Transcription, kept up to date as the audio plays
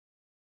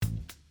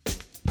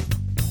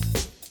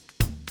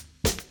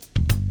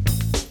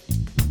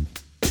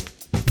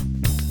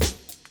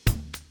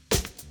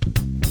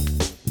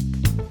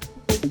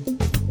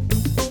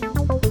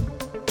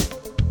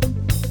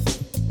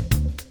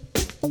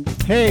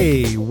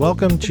Hey,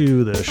 welcome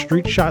to the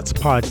Street Shots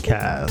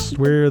Podcast.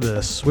 We're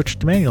the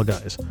Switched Manual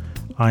guys.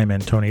 I'm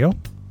Antonio.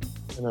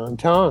 And I'm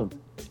Tom.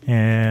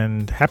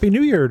 And Happy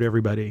New Year to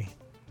everybody.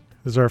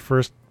 This is our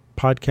first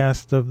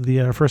podcast of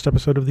the first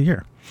episode of the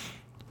year.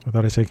 I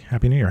thought I'd say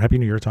Happy New Year. Happy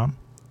New Year, Tom.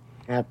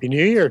 Happy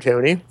New Year,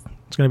 Tony.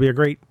 It's going to be a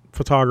great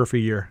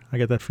photography year. I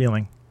get that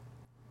feeling.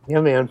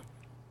 Yeah, man.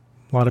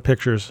 A lot of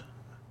pictures.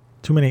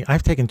 Too many.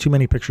 I've taken too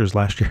many pictures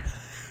last year.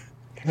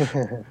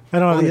 I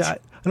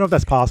don't know if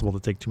that's possible to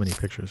take too many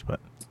pictures, but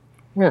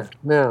yeah,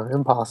 no,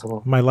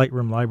 impossible. My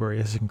Lightroom library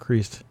has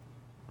increased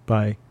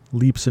by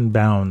leaps and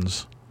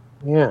bounds.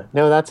 Yeah,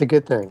 no, that's a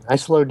good thing. I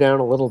slowed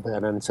down a little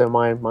bit, and so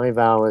my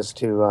vow is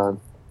to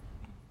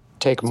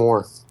take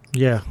more.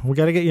 Yeah, we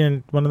got to get you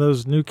in one of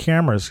those new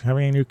cameras.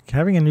 Having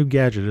a new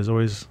gadget is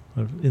always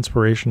an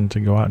inspiration to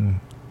go out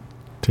and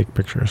take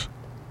pictures.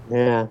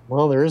 Yeah,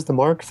 well, there is the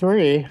Mark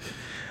III.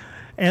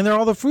 And they're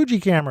all the Fuji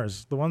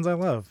cameras, the ones I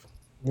love.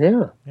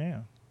 Yeah. Yeah.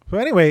 So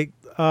anyway,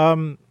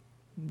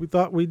 we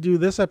thought we'd do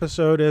this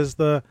episode as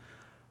the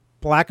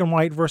black and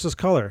white versus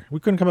color. We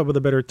couldn't come up with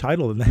a better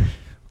title than that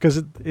because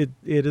it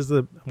is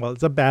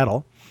it's a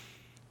battle.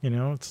 You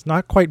know, it's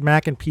not quite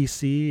Mac and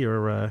PC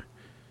or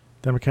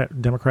Democrat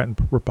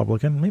and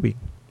Republican, maybe,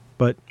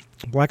 but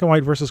black and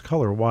white versus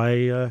color.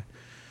 Why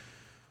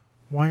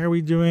do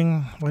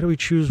we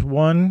choose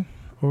one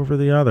over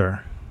the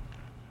other?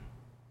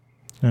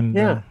 And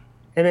yeah.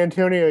 And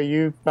Antonio,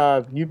 you've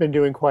been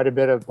doing quite a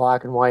bit of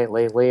black and white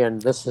lately,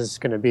 and this is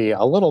going to be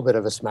a little bit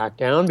of a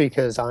smackdown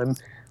because I'm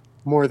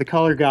more the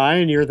color guy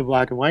and you're the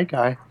black and white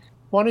guy.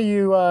 Why don't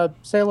you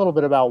say a little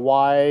bit about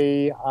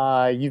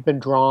why you've been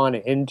drawn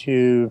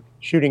into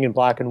shooting in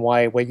black and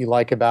white, what you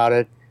like about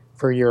it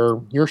for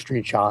your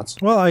street shots?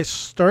 Well, I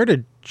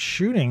started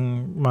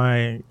shooting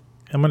I'm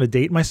going to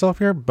date myself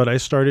here, but I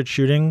started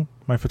shooting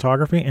my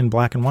photography in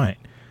black and white.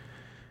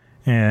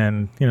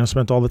 And,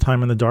 spent all the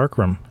time in the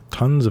darkroom,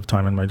 tons of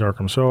time in my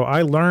darkroom. So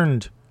I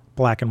learned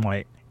black and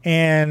white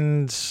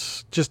and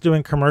just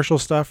doing commercial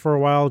stuff for a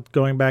while,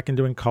 going back and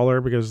doing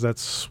color because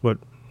that's what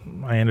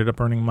I ended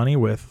up earning money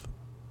with.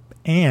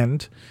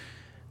 And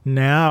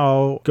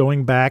now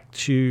going back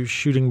to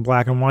shooting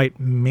black and white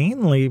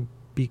mainly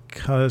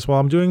because,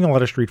 I'm doing a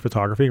lot of street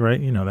photography,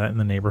 right? You know that in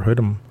the neighborhood.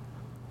 I'm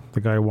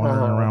the guy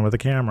wandering around with a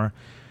camera.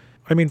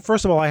 I mean,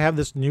 first of all, I have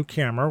this new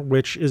camera,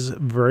 which is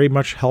very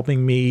much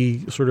helping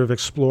me sort of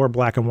explore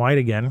black and white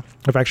again.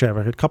 I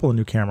have a couple of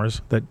new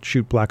cameras that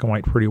shoot black and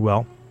white pretty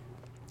well.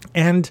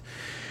 And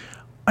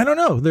I don't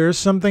know, there's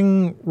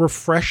something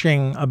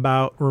refreshing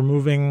about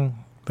removing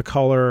the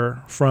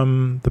color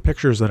from the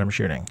pictures that I'm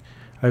shooting.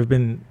 I've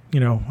been,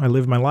 I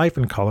live my life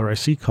in color. I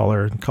see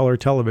color and color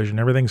television.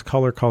 Everything's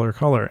color, color,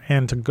 color.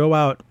 And to go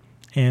out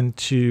and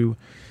to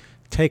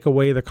take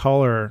away the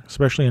color,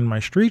 especially in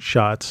my street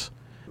shots,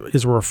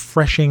 is a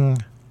refreshing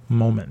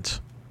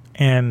moment.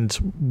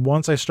 And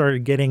once I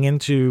started getting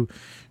into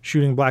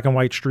shooting black and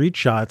white street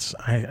shots,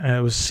 I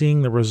was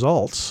seeing the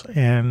results,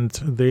 and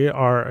they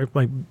are,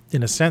 like,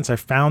 in a sense, I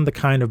found the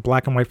kind of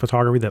black and white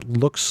photography that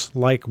looks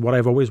like what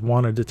I've always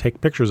wanted to take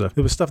pictures of.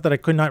 It was stuff that I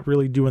could not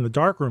really do in the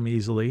darkroom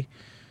easily.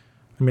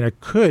 I mean, I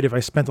could if I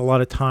spent a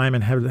lot of time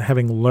and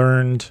having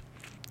learned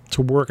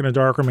to work in a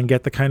darkroom and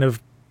get the kind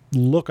of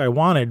look I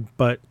wanted,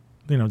 but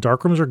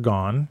darkrooms are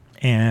gone,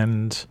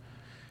 and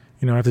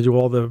I have to do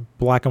all the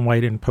black and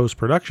white in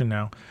post-production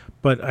now.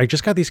 But I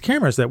just got these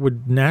cameras that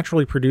would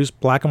naturally produce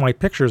black and white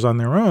pictures on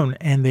their own,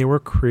 and they were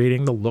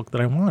creating the look that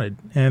I wanted.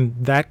 And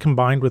that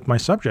combined with my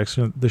subjects,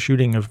 the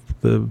shooting of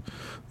the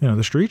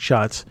street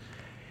shots,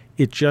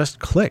 it just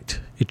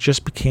clicked. It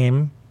just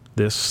became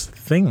this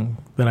thing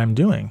that I'm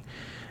doing.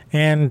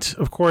 And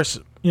of course,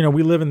 we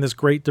live in this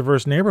great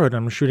diverse neighborhood.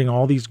 I'm shooting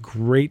all these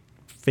great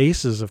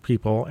faces of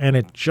people, and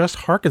it just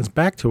harkens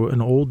back to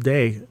an old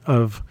day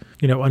of,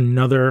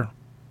 another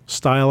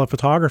style of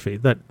photography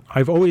that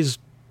I've always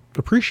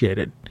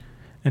appreciated,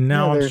 and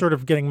now I'm sort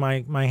of getting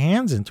my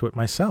hands into it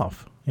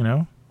myself.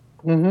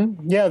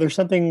 Mm-hmm. Yeah, there's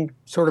something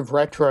sort of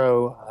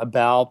retro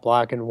about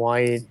black and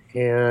white,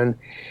 and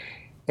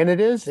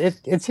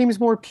it seems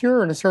more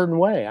pure in a certain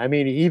way. I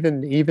mean,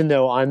 even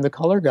though I'm the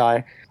color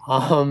guy,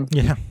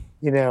 yeah.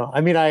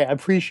 I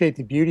appreciate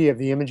the beauty of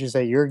the images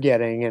that you're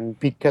getting, and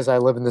because I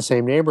live in the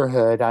same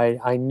neighborhood,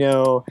 I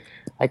know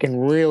I can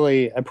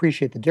really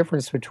appreciate the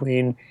difference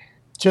between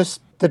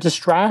just the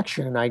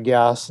distraction, I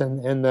guess,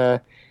 and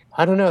the,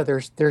 I don't know,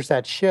 there's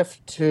that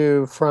shift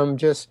from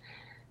just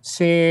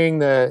seeing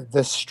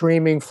the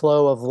streaming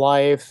flow of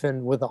life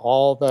and with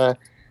all the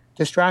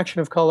distraction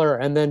of color,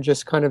 and then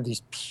just kind of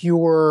these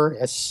pure,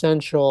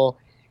 essential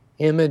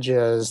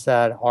images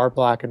that are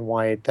black and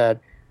white that,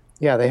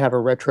 yeah, they have a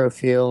retro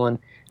feel. And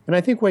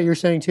I think what you're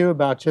saying too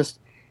about just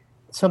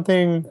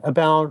something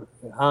about,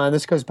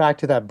 this goes back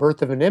to that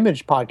Birth of an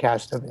Image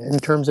podcast in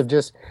terms of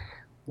just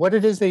what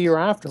it is that you're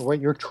after, what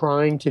you're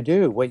trying to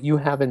do, what you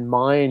have in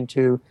mind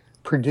to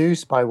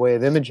produce by way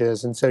of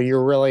images. And so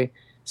you're really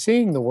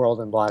seeing the world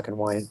in black and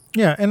white.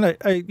 Yeah. And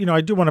I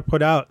do want to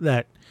put out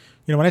that,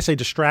 when I say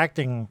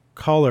distracting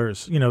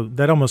colors,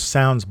 that almost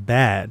sounds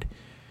bad,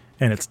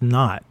 and it's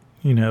not.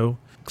 You know,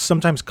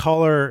 sometimes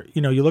color,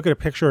 you know, you look at a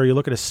picture or you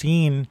look at a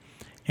scene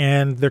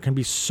and there can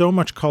be so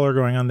much color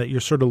going on that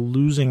you're sort of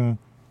losing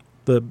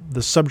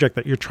the subject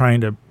that you're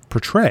trying to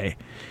portray.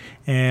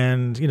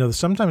 And, you know,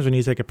 sometimes when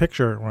you take a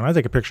picture, when I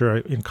take a picture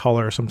in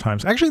color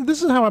sometimes, actually,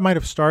 this is how I might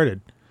have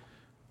started,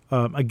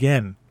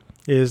 again,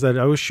 is that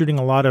I was shooting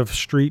a lot of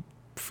street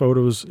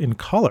photos in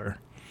color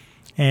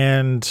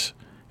and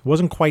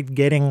wasn't quite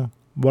getting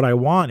what I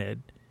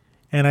wanted.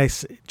 And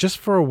just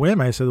for a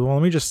whim, I said, well,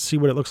 let me just see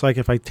what it looks like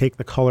if I take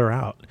the color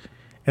out.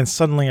 And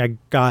suddenly I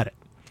got it.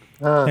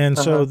 And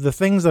so the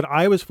things that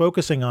I was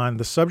focusing on,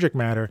 the subject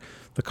matter,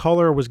 the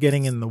color was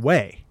getting in the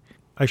way.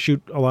 I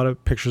shoot a lot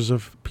of pictures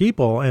of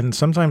people, and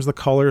sometimes the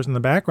colors in the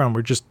background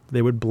were just,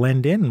 they would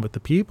blend in with the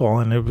people,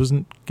 and it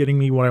wasn't getting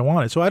me what I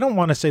wanted. So I don't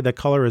want to say that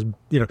color is,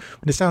 you know,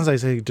 when it sounds like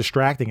say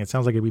distracting, it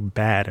sounds like it'd be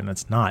bad, and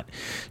it's not.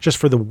 Just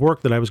for the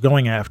work that I was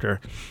going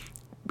after,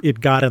 it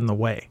got in the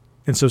way.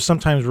 And so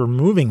sometimes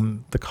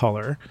removing the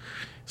color,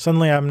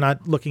 suddenly I'm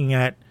not looking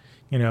at,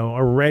 you know,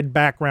 a red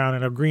background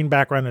and a green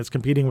background that's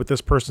competing with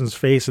this person's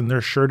face and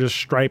their shirt is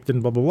striped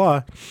and blah, blah,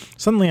 blah.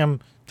 Suddenly I'm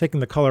taking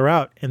the color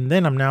out, and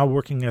then I'm now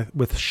working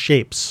with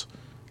shapes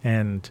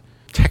and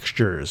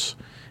textures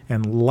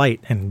and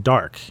light and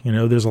dark. You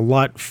know, there's a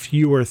lot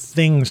fewer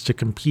things to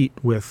compete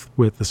with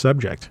the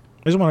subject.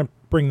 I just want to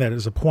bring that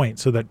as a point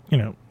so that, you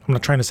know, I'm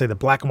not trying to say that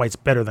black and white's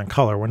better than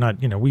color. We're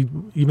not, you know,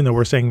 even though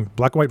we're saying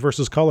black and white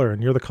versus color,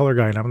 and you're the color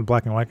guy and I'm the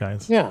black and white guy.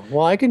 Yeah,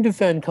 well, I can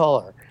defend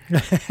color.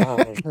 Go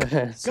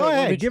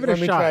ahead, give it a shot. Let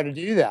me try to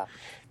do that.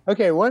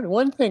 Okay,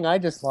 one thing I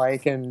just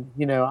like, and,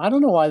 you know, I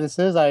don't know why this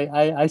is.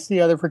 I see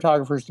other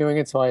photographers doing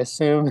it, so I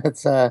assume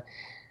it's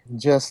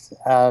just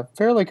a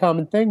fairly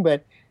common thing.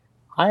 But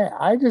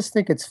I just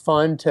think it's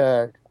fun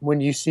to, when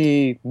you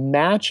see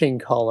matching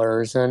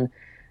colors and,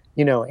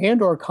 you know,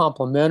 and or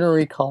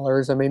complementary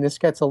colors. I mean, this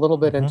gets a little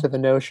bit into the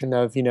notion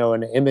of, you know,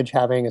 an image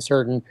having a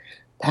certain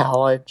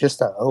palette, just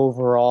the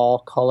overall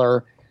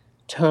color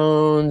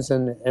tones,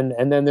 and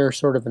then there's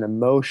sort of an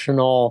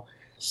emotional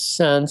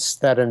sense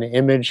that an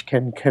image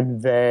can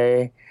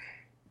convey.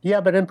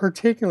 Yeah, but in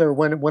particular,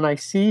 when I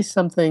see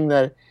something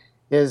that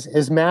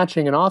is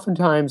matching, and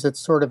oftentimes it's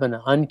sort of an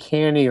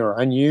uncanny or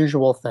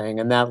unusual thing,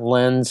 and that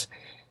lens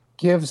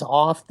gives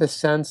off the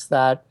sense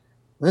that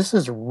this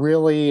is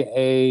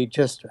really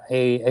just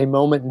a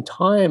moment in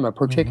time, a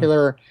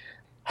particular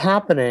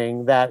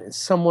happening, that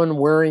someone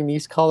wearing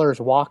these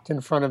colors walked in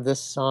front of this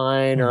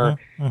sign, or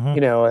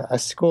you know, a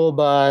school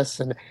bus,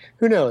 and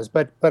who knows,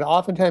 but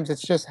oftentimes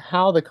it's just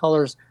how the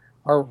colors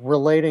are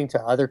relating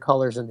to other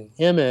colors in the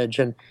image.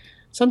 And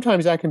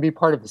sometimes that can be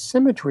part of the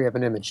symmetry of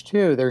an image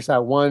too. There's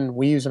that one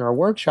we use in our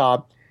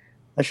workshop,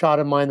 a shot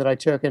of mine that I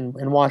took in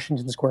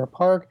Washington Square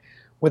Park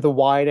with a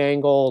wide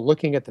angle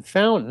looking at the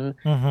fountain.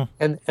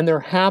 And there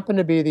happened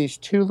to be these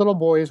two little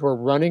boys were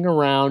running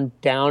around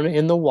down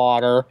in the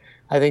water.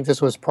 I think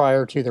this was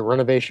prior to the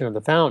renovation of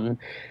the fountain.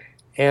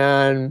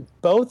 And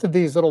both of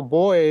these little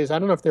boys, I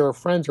don't know if they were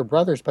friends or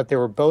brothers, but they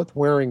were both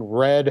wearing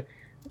red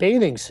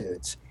bathing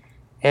suits.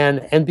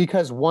 And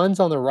because one's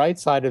on the right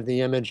side of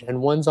the image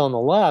and one's on the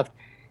left,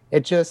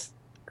 it just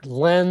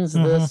lends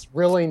this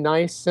really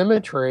nice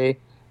symmetry.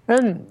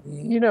 And,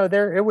 you know,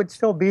 it would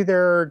still be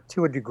there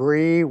to a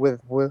degree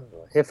with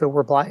if it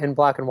were in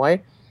black and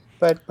white.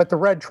 But the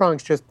red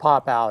trunks just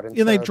pop out. And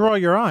they draw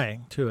your eye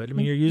to it. I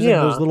mean, you're using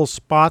those little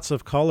spots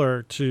of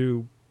color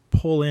to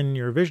pull in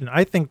your vision.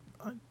 I think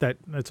that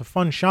it's a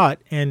fun shot,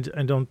 and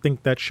I don't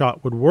think that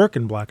shot would work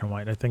in black and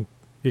white. I think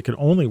it could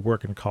only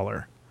work in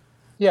color.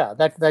 Yeah,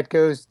 that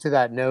goes to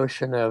that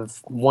notion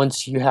of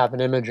once you have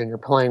an image and you're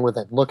playing with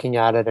it, looking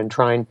at it and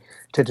trying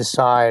to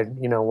decide,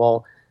 you know,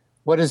 well,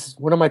 what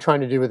am I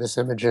trying to do with this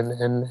image,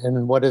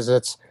 and what is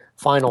its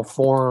final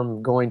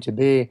form going to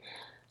be?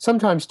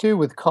 Sometimes too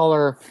with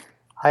color,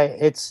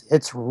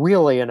 it's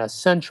really an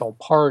essential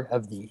part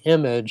of the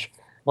image.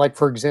 Like,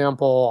 for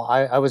example,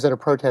 I was at a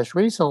protest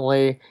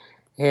recently,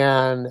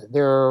 and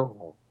there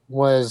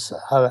was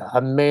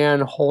a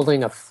man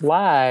holding a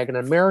flag, an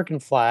American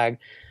flag,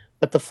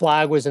 but the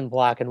flag was in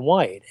black and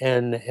white.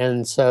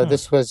 And so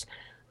this was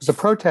a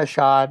protest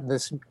shot.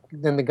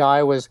 Then the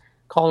guy was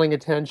calling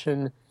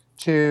attention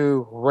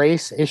to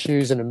race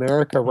issues in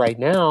America right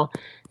now.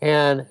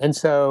 And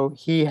so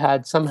he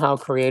had somehow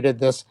created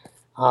this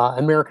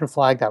American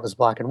flag that was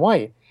black and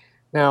white.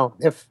 Now,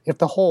 if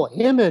the whole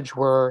image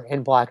were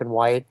in black and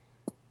white,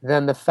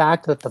 then the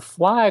fact that the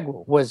flag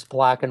was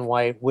black and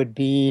white would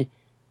be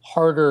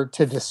harder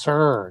to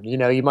discern. You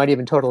know, you might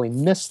even totally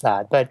miss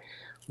that. But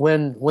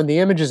when the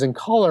image is in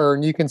color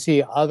and you can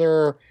see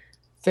other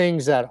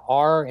things that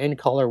are in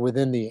color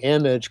within the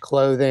image,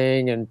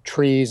 clothing and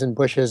trees and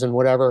bushes and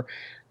whatever,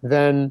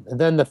 then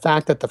the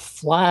fact that the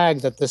flag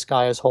that this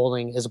guy is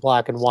holding is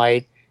black and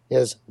white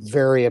is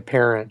very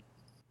apparent.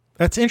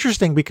 That's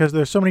interesting because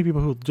there's so many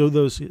people who do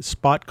those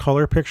spot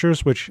color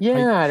pictures, which it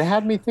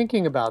had me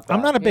thinking about that.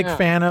 I'm not a big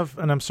fan of,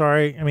 and I'm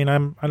sorry. I mean, I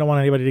don't want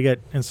anybody to get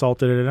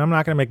insulted, and I'm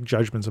not going to make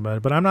judgments about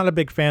it. But I'm not a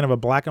big fan of a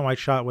black and white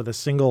shot with a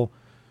single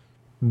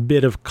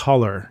bit of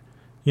color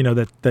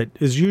that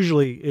is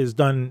usually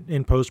done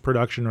in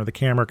post-production, or the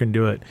camera can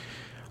do it.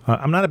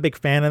 I'm not a big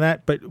fan of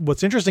that, but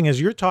what's interesting is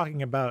you're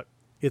talking about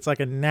it's like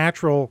a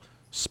natural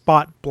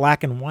spot,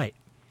 black and white.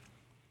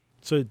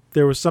 So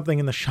there was something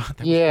in the shot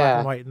that was black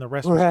and white and the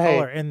rest was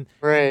color. And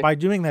by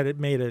doing that,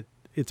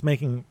 it's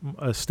making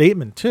a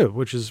statement too,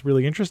 which is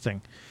really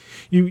interesting.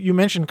 You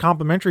mentioned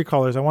complementary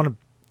colors. I want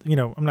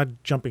to, I'm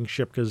not jumping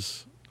ship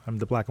because I'm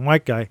the black and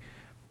white guy.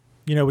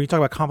 When you talk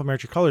about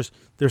complementary colors,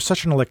 there's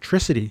such an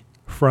electricity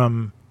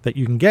that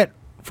you can get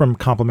from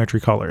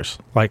complementary colors,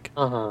 like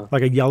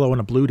a yellow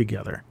and a blue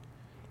together.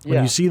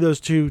 When you see those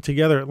two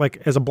together,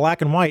 like as a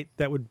black and white,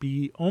 that would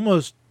be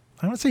almost,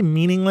 I don't want to say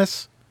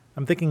meaningless.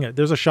 I'm thinking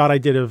there's a shot I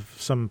did of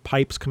some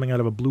pipes coming out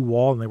of a blue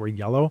wall and they were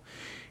yellow.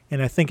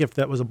 And I think if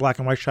that was a black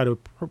and white shot, it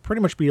would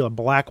pretty much be a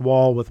black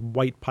wall with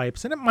white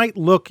pipes. And it might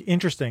look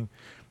interesting,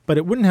 but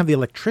it wouldn't have the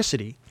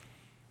electricity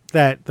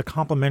that the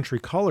complementary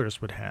colors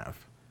would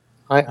have.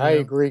 I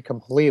agree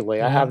completely.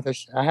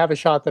 Mm-hmm. I have a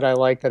shot that I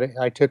like that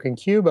I took in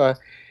Cuba,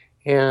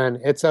 and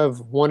it's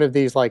of one of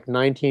these like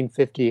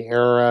 1950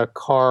 era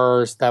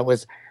cars that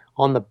was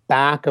on the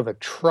back of a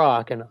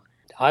truck, and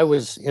I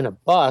was in a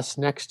bus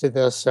next to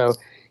this. So,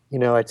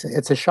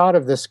 it's a shot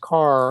of this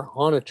car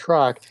on a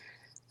truck,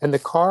 and the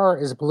car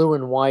is blue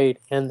and white,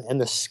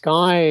 and the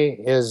sky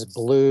is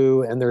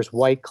blue, and there's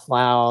white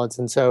clouds.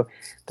 And so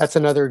that's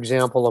another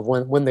example of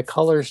when the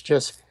colors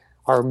just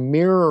are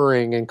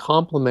mirroring and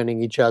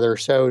complementing each other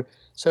so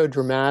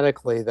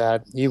dramatically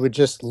that you would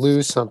just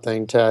lose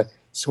something to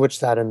switch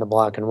that into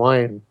black and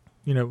white.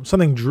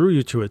 Something drew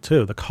you to it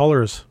too. The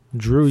colors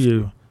drew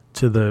you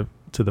to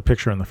the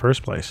picture in the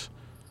first place.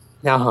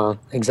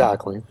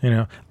 Exactly.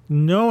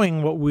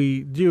 Knowing what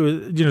we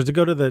do, to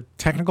go to the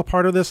technical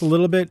part of this a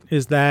little bit,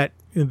 is that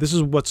this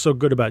is what's so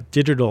good about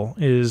digital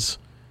is,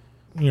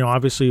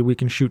 obviously we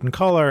can shoot in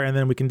color and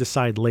then we can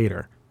decide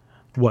later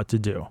what to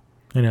do.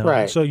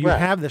 So you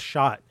have the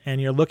shot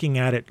and you're looking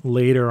at it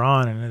later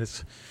on, and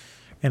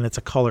it's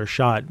a color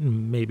shot.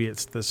 Maybe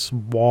it's this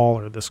wall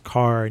or this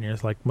car, and you're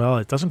just like, well,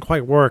 it doesn't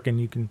quite work,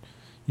 and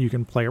you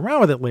can play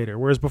around with it later.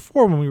 Whereas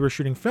before, when we were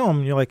shooting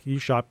film, you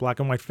shot black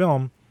and white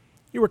film,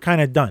 you were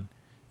kind of done.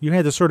 You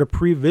had to sort of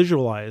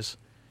pre-visualize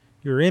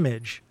your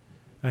image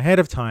ahead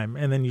of time,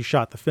 and then you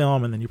shot the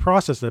film, and then you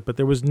processed it. But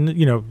there was,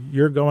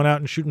 you're going out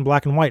and shooting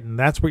black and white, and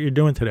that's what you're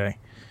doing today.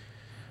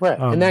 Right,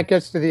 and that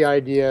gets to the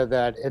idea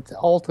that it's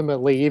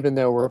ultimately, even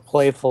though we're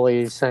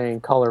playfully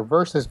saying color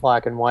versus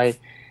black and white,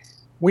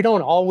 we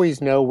don't always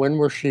know when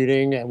we're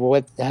shooting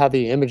and how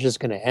the image is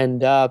going to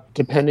end up,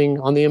 depending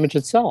on the image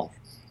itself.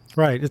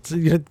 Right. It's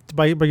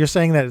by you're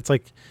saying that it's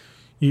like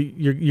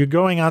you're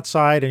going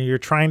outside and you're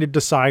trying to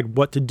decide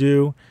what to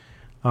do.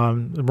 It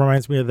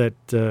reminds me of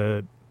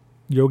that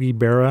Yogi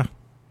Berra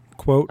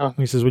quote.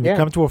 He says, "When you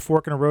come to a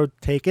fork in a road,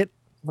 take it."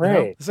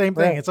 Right. The same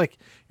thing. Right. It's like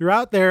you're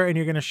out there and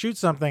you're going to shoot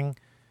something.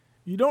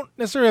 You don't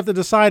necessarily have to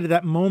decide at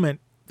that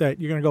moment that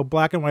you're going to go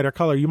black and white or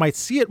color. You might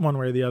see it one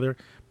way or the other,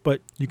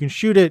 but you can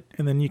shoot it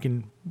and then you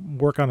can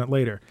work on it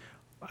later.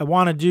 I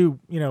want to do,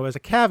 as a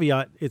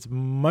caveat, it's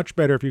much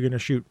better if you're going to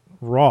shoot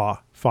raw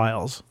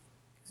files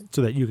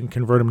so that you can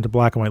convert them to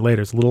black and white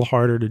later. It's a little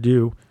harder to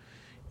do,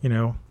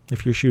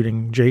 if you're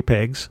shooting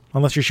JPEGs,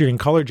 unless you're shooting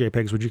color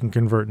JPEGs, which you can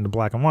convert into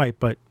black and white.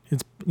 But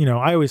it's,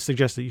 I always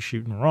suggest that you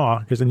shoot in raw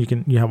because then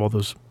you have all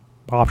those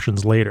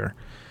options later.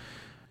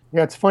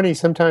 Yeah, it's funny.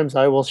 Sometimes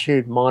I will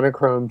shoot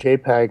monochrome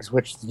JPEGs,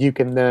 which you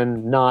can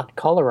then not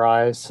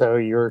colorize, so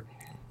you're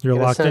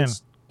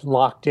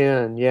locked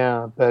in.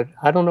 Yeah, but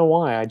I don't know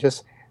why.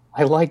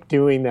 I like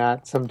doing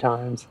that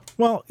sometimes.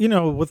 Well,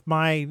 with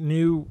my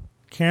new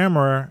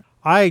camera,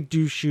 I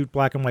do shoot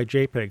black and white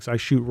JPEGs. I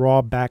shoot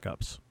raw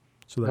backups,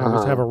 so that I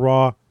always have a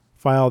raw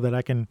file that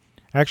I can.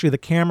 Actually, the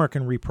camera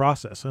can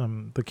reprocess.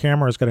 The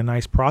camera's got a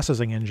nice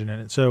processing engine in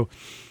it, so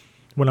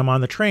when I'm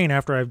on the train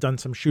after I've done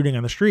some shooting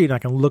on the street, I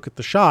can look at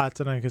the shots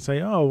and I can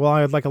say, oh, well,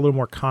 I'd like a little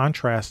more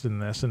contrast in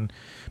this. And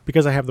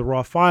because I have the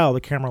raw file,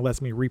 the camera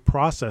lets me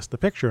reprocess the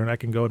picture and I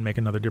can go and make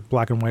another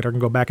black and white, or I can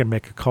go back and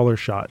make a color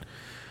shot.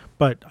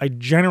 But I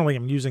generally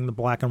am using the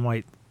black and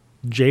white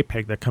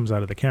JPEG that comes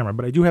out of the camera.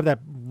 But I do have that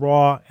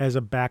raw as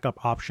a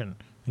backup option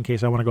in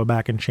case I want to go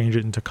back and change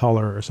it into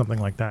color or something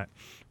like that.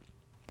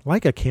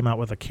 Leica came out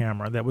with a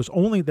camera that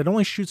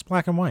only shoots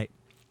black and white.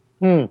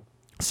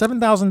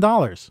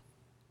 $7,000.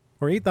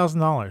 Or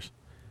 $8,000. I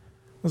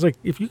was like,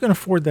 if you can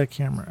afford that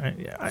camera,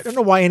 I don't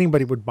know why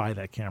anybody would buy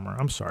that camera.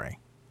 I'm sorry.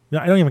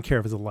 I don't even care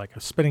if it's a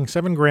Leica. Spending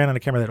 $7,000 on a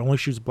camera that only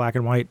shoots black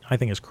and white, I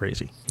think is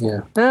crazy.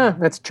 Yeah,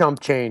 that's chump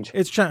change.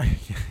 It's chump.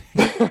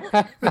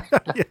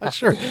 Yeah,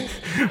 sure.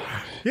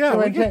 Yeah.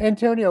 So,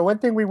 Antonio, one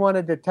thing we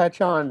wanted to touch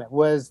on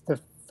was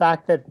the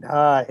fact that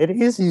it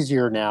is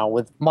easier now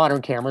with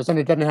modern cameras, and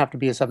it doesn't have to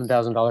be a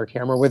 $7,000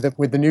 camera.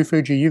 With the new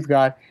Fuji you've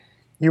got,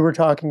 you were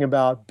talking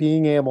about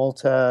being able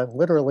to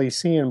literally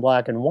see in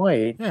black and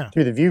white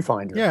through the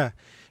viewfinder. Yeah.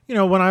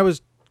 When I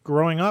was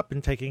growing up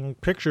and taking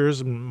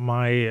pictures,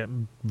 my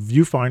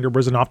viewfinder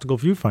was an optical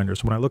viewfinder.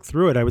 So when I looked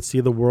through it, I would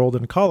see the world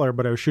in color,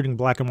 but I was shooting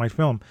black and white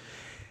film.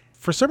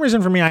 For some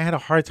reason for me, I had a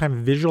hard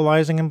time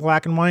visualizing in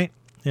black and white.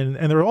 And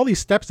there were all these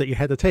steps that you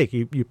had to take.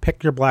 You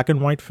picked your black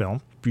and white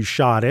film, you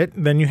shot it,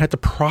 then you had to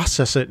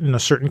process it in a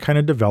certain kind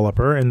of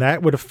developer, and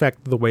that would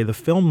affect the way the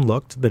film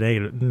looked, the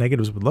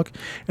negatives would look.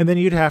 And then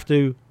you'd have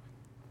to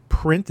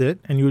print it,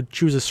 and you would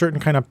choose a certain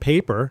kind of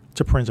paper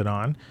to print it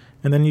on,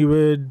 and then you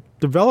would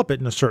develop it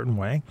in a certain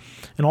way.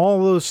 And all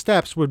of those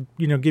steps would,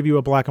 give you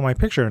a black and white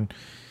picture. And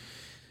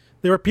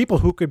there were people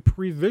who could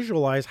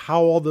pre-visualize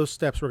how all those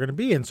steps were going to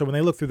be. And so when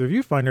they looked through the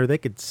viewfinder, they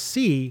could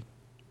see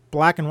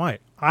black and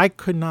white. I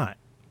could not.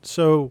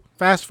 So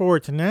fast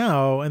forward to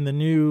now, and the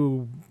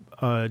new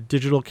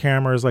digital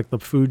cameras like the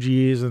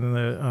Fujis and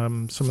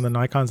the some of the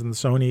Nikons and the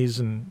Sonys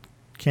and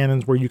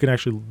Canons, where you can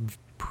actually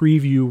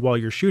preview while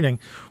you're shooting,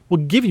 will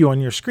give you on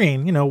your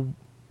screen,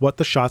 what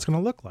the shot's going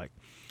to look like.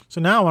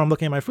 So now when I'm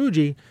looking at my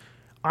Fuji,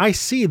 I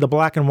see the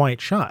black and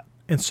white shot.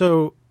 And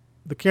so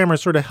the camera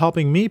is sort of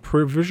helping me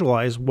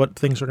visualize what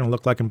things are going to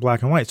look like in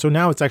black and white. So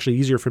now it's actually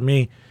easier for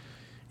me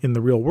in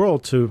the real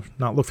world to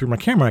not look through my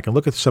camera. I can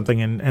look at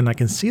something and I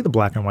can see the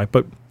black and white.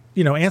 But,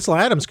 Ansel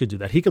Adams could do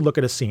that. He could look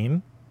at a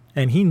scene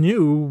and he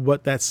knew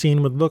what that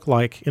scene would look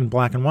like in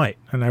black and white.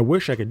 And I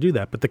wish I could do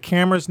that. But the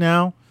cameras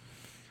now,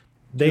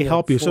 they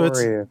help you. So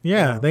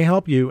they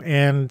help you.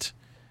 And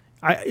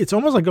it's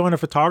almost like going to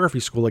photography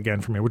school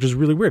again for me, which is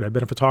really weird. I've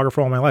been a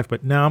photographer all my life,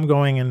 but now I'm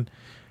going and,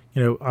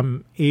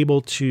 I'm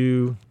able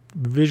to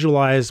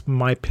visualize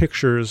my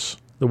pictures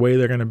the way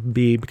they're going to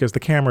be because the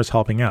camera is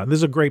helping out. This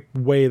is a great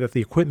way that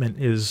the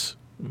equipment is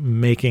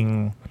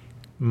making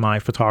my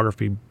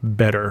photography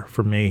better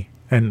for me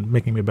and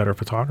making me a better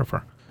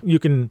photographer. You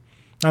can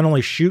not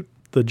only shoot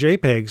the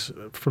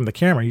JPEGs from the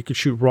camera, you could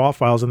shoot RAW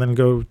files and then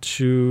go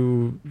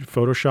to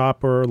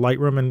Photoshop or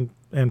Lightroom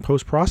and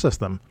post-process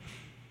them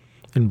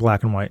in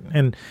black and white.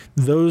 And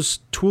those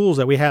tools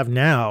that we have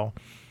now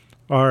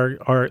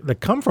are that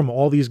come from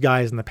all these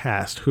guys in the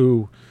past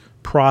who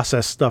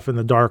process stuff in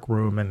the dark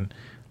room and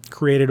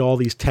created all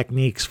these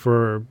techniques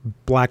for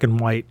black and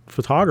white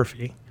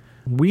photography.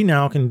 We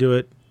now can do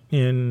it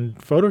in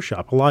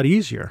Photoshop a lot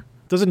easier.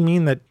 Doesn't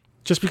mean that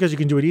just because you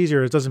can do it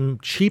easier, it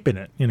doesn't cheapen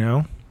it,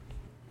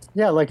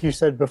 Yeah, like you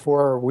said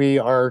before, we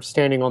are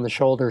standing on the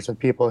shoulders of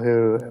people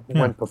who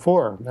went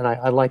before. And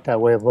I like that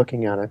way of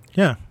looking at it.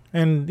 Yeah.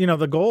 And,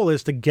 the goal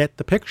is to get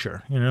the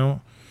picture,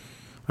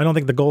 I don't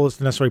think the goal is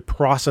to necessarily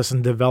process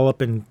and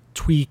develop and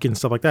tweak and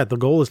stuff like that. The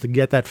goal is to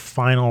get that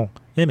final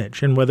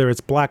image. And whether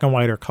it's black and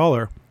white or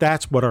color,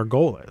 that's what our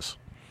goal is.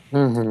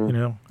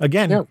 Mm-hmm.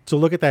 Again, to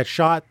look at that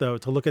shot, though,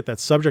 to look at that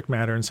subject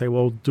matter and say,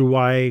 well, do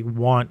I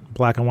want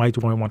black and white?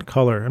 Do I want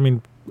color? I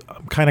mean,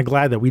 I'm kind of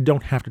glad that we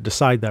don't have to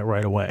decide that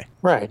right away.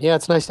 Right. Yeah,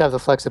 it's nice to have the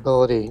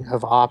flexibility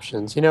of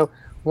options.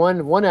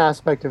 One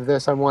aspect of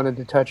this I wanted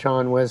to touch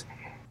on was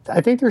I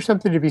think there's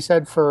something to be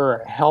said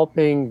for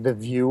helping the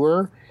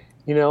viewer.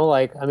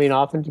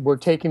 Often we're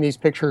taking these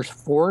pictures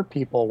for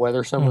people,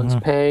 whether someone's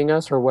paying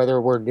us or whether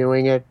we're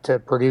doing it to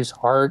produce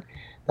art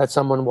that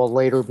someone will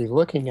later be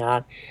looking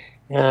at.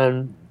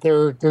 And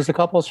there's a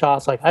couple of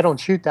shots, like I don't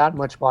shoot that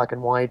much black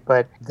and white,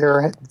 but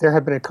there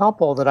have been a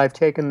couple that I've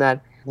taken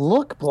that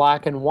look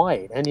black and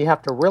white, and you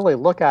have to really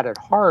look at it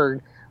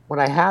hard. When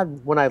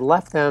I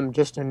left them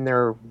just in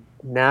their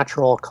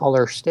natural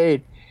color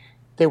state,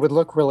 they would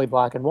look really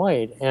black and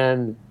white,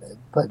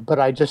 but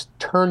I just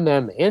turned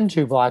them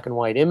into black and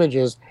white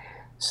images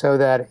so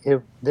that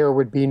there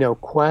would be no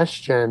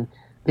question,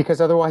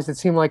 because otherwise it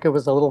seemed like it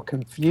was a little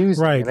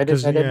confusing. Right.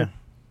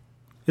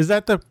 Is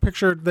that the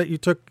picture that you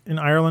took in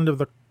Ireland of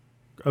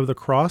the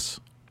cross?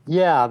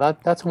 Yeah,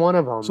 that's one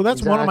of them. So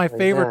that's one of my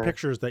favorite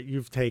pictures that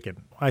you've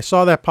taken. I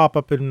saw that pop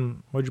up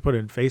in, what'd you put it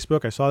in,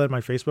 Facebook? I saw that in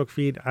my Facebook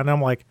feed, and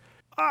I'm like,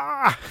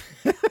 ah!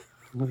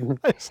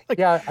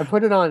 Yeah, I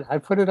put it on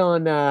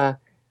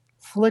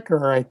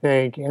Flickr, I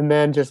think, and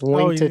then just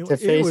linked it to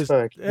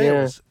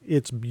Facebook.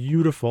 It's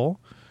beautiful.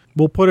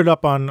 We'll put it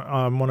up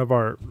on one of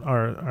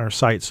our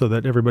sites so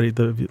that everybody,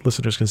 the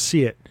listeners, can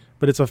see it.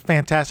 But it's a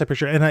fantastic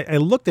picture. And I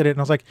looked at it and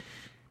I was like,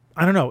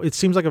 I don't know. It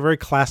seems like a very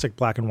classic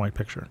black and white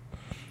picture.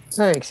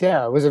 Thanks.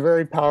 Yeah, it was a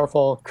very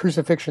powerful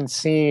crucifixion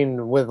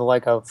scene with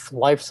like a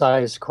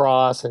life-size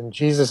cross, and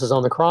Jesus is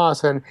on the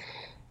cross. And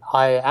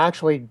I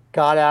actually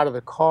got out of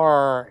the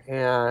car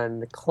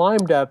and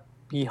climbed up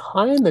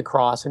behind the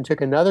cross and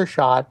took another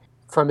shot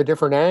from a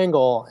different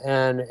angle,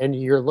 and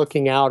you're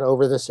looking out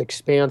over this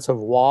expanse of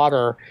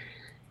water.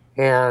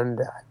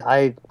 And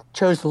I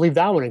chose to leave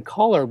that one in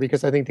color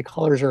because I think the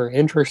colors are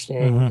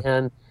interesting,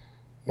 and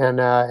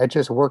it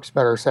just works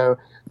better. So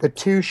the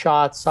two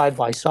shots side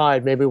by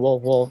side, maybe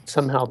we'll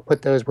somehow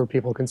put those where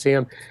people can see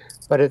them.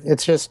 But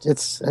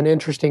it's an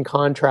interesting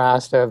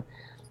contrast of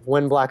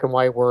when black and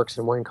white works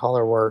and when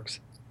color works.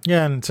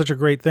 Yeah, and it's such a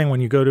great thing when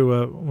you go to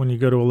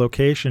a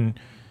location,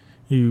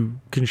 you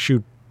can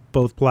shoot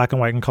both black and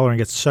white and color and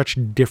get such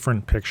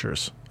different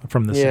pictures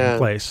from the same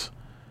place.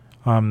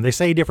 They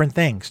say different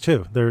things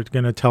too. They're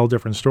going to tell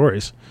different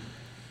stories.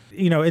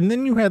 And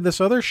then you had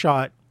this other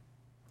shot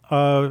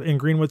in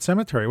Greenwood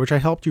Cemetery, which I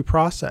helped you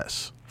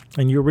process,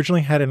 and you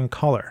originally had it in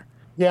color.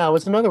 Yeah, it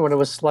was another one. It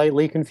was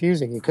slightly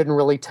confusing. You couldn't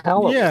really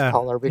tell it was Yeah,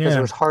 color because yeah,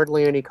 there was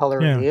hardly any color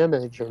in yeah. the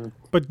image. And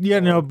But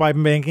yeah, no, by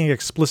making it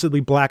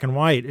explicitly black and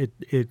white,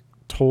 it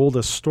told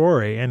a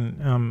story.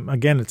 And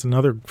again, it's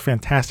another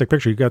fantastic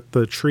picture. You got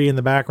the tree in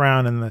the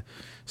background and the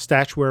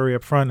statuary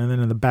up front, and then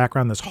in the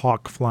background, this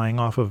hawk flying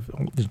off of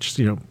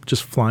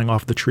just flying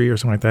off the tree or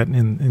something like that,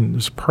 and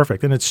it's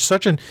perfect. And it's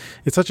such an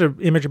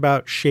image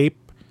about shape,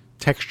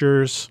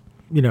 textures,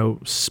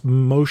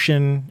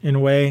 motion in a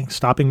way,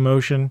 stopping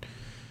motion,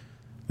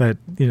 that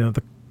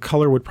the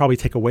color would probably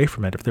take away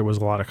from it if there was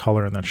a lot of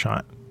color in that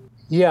shot.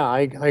 yeah,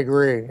 I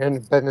agree.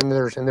 But then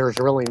there's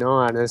really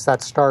not. It's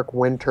that stark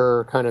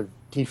winter kind of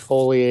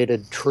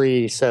defoliated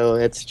tree, so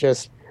it's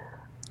just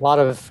a lot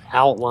of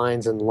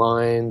outlines and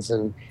lines,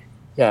 and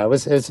yeah,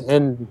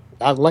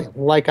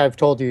 like I've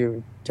told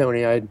you,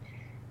 Tony,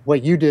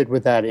 what you did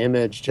with that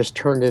image just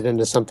turned it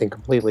into something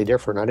completely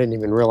different. I didn't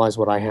even realize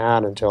what I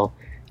had until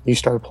you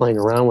started playing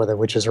around with it,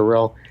 which is a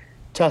real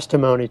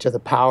testimony to the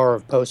power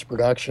of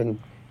post-production.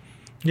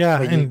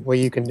 Yeah, what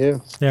you can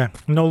do. Yeah,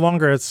 no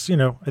longer it's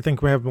I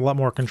think we have a lot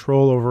more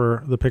control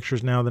over the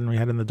pictures now than we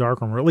had in the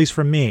darkroom, or at least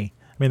for me.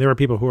 I mean, there are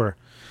people who are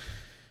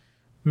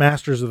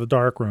masters of the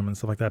darkroom and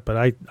stuff like that,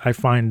 but I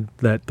find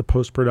that the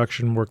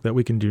post-production work that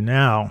we can do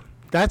now,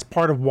 that's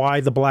part of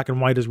why the black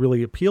and white has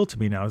really appealed to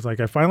me now. It's like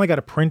I finally got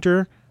a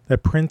printer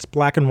that prints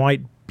black and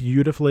white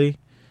beautifully.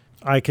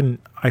 I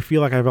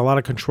feel like I have a lot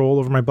of control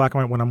over my black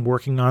and white when I'm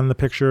working on the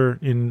picture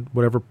in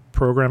whatever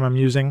program I'm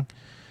using.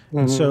 Mm-hmm.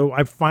 And so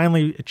I've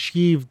finally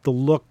achieved the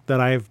look that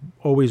I've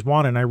always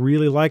wanted. And I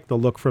really like the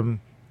look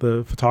from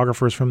the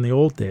photographers from the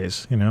old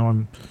days.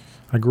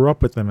 I grew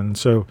up with them, and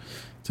so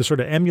to sort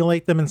of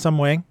emulate them in some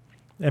way,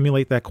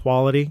 emulate that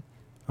quality,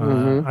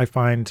 I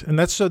find, and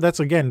that's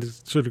again, to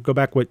sort of go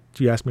back what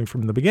you asked me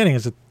from the beginning,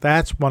 is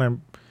that's what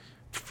I'm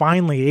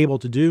finally able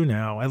to do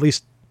now, at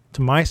least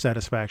to my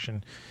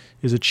satisfaction,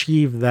 is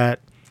achieve that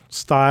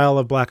style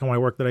of black and white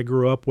work that I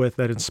grew up with,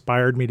 that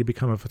inspired me to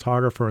become a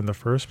photographer in the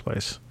first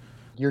place.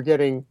 You're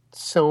getting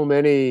so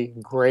many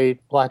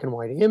great black and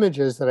white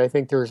images that I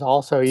think there's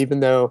also, even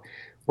though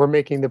we're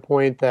making the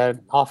point that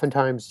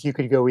oftentimes you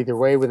could go either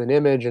way with an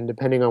image, and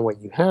depending on what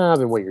you have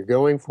and what you're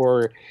going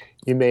for,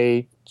 you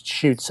may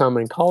shoot some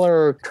in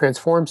color,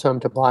 transform some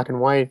to black and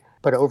white.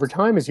 But over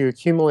time, as you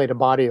accumulate a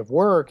body of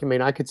work, I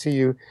mean, I could see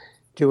you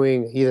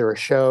doing either a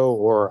show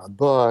or a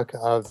book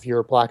of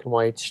your black and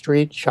white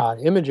street shot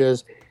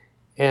images,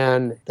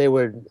 and they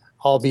would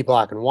all be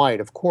black and white,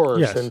 of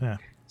course. Yes, and yeah.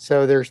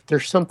 So there's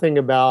something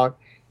about,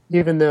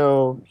 even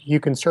though you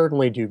can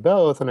certainly do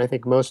both, and I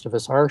think most of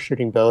us are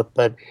shooting both,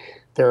 but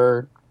there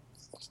are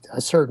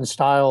certain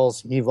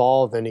styles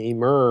evolve and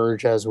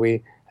emerge as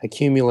we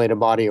accumulate a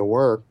body of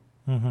work.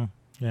 Mm-hmm.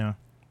 Yeah.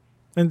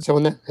 And so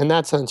in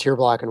that sense, you're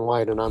black and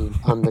white, and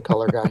I'm the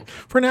color guy.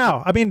 For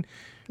now. I mean,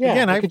 yeah,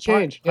 again, it could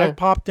change. Yeah. I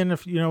popped in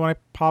when I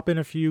pop in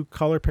a few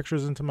color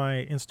pictures into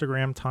my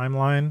Instagram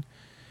timeline,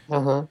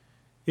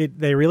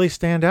 they really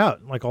stand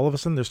out. Like all of a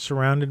sudden they're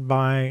surrounded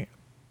by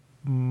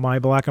my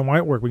black and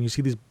white work when you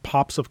see these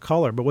pops of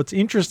color. But what's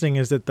interesting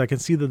is that I can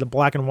see that the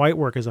black and white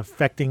work is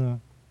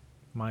affecting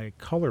my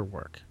color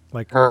work.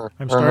 Like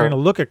I'm starting to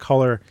look at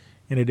color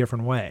in a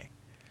different way.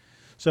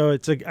 So I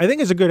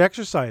think it's a good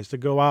exercise to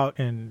go out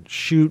and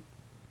shoot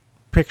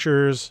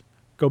pictures,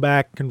 go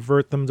back,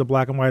 convert them to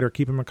black and white, or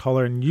keep them in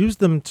color, and use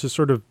them to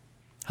sort of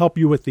help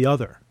you with the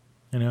other.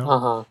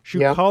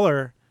 Shoot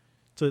color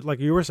to, like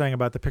you were saying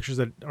about the pictures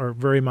that are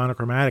very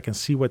monochromatic, and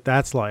see what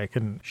that's like,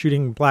 and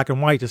shooting black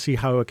and white to see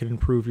how it can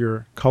improve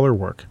your color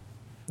work.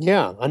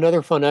 Yeah,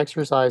 another fun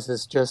exercise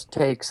is just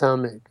take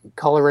some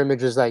color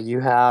images that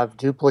you have,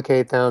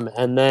 duplicate them,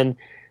 and then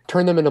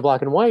turn them into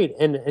black and white,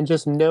 and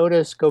just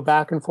notice, go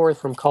back and forth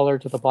from color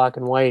to the black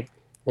and white,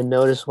 and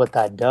notice what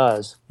that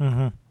does.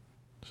 Mm-hmm.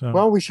 So,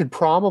 well, we should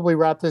probably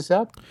wrap this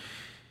up.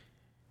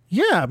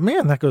 Yeah,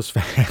 man, that goes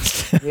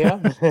fast. Yeah.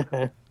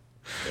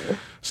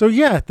 So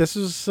yeah, this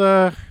is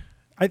to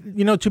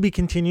be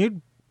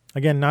continued.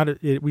 Again,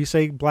 we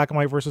say black and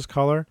white versus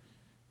color.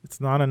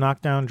 It's not a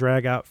knockdown,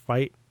 drag out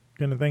fight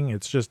kind of thing.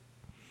 It's just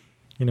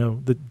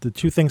the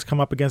two things come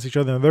up against each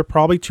other. And there are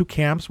probably two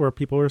camps where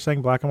people are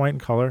saying black and white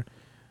and color.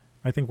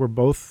 I think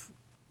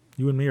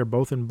you and me are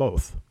both in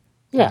both.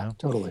 Yeah,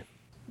 totally.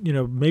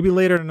 Maybe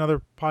later in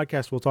another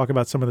podcast we'll talk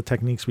about some of the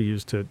techniques we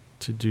use to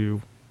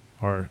do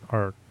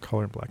our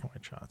color and black and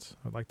white shots.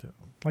 I'd like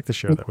to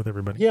share that with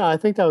everybody. Yeah, I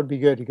think that would be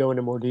good to go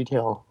into more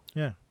detail.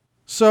 Yeah.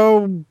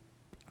 So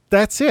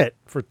that's it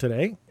for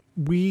today.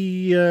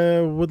 We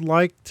would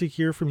like to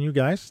hear from you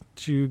guys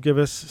to give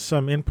us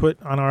some input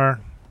on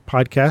our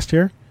podcast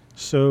here.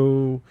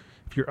 So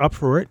if you're up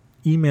for it,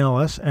 email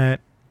us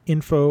at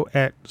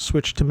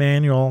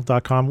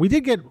info@switchtomanual.com. We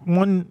did get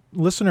one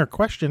listener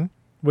question,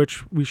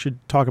 which we should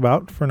talk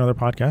about for another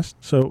podcast.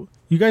 So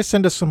you guys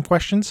send us some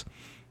questions.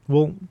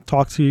 We'll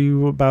talk to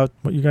you about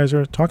what you guys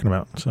are talking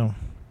about. So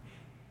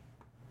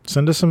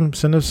send us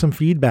some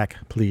feedback,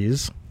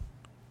 please.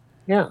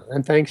 Yeah,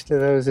 and thanks to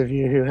those of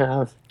you who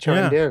have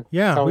chimed in.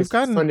 Yeah, it's always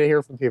fun to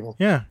hear from people.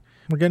 Yeah,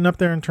 We're getting up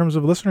there in terms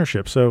of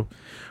listenership. So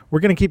we're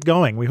going to keep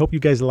going. We hope you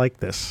guys like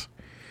this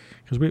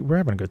because we're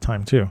having a good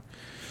time too.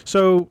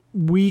 So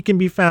we can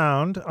be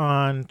found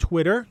on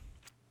Twitter,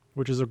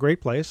 which is a great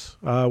place.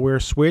 We're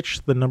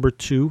Switch, the number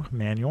 2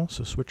 manual.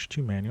 So Switch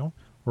 2 manual.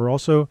 We're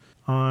also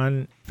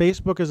on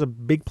Facebook is a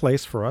big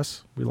place for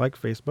us. We like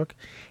Facebook.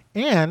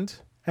 And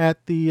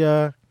at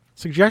the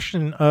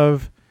suggestion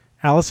of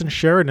Allison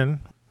Sheridan,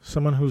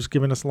 someone who's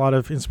given us a lot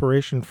of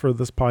inspiration for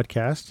this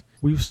podcast,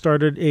 we've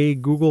started a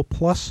Google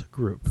Plus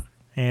group.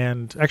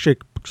 And actually,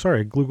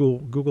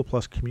 Google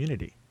Plus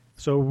community.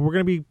 So we're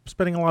going to be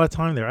spending a lot of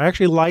time there. I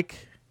actually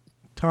like,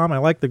 Tom, I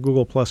like the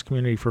Google Plus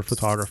community for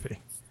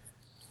photography.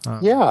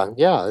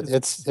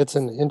 It's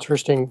an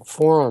interesting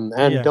forum.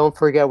 And don't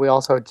forget, we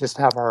also just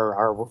have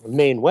our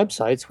main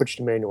website,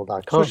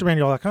 switchtomanual.com.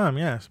 Switchtomanual.com,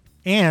 yes.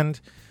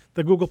 And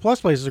the Google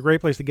Plus place is a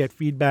great place to get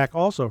feedback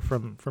also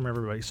from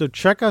everybody. So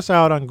check us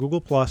out on Google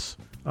Plus.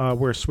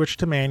 We're Switch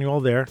to Manual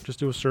there. Just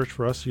do a search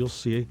for us. You'll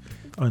see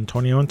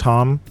Antonio and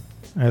Tom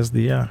as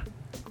the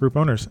group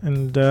owners.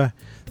 And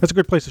that's a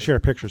good place to share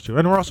pictures too.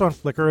 And we're also on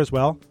Flickr as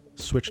well.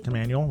 Switch to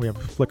Manual. We have a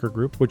Flickr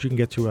group, which you can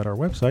get to at our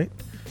website,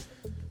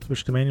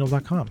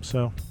 switchtomanual.com.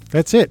 So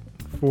that's it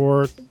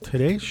for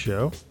today's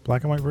show,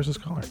 Black and White versus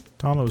Color.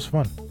 Tom, it was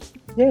fun.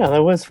 Yeah,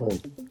 that was fun.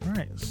 All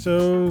right.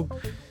 So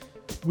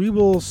we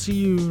will see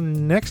you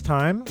next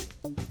time.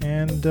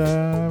 And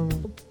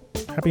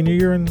Happy New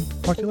Year, and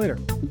talk to you later.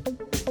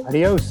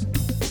 Adios.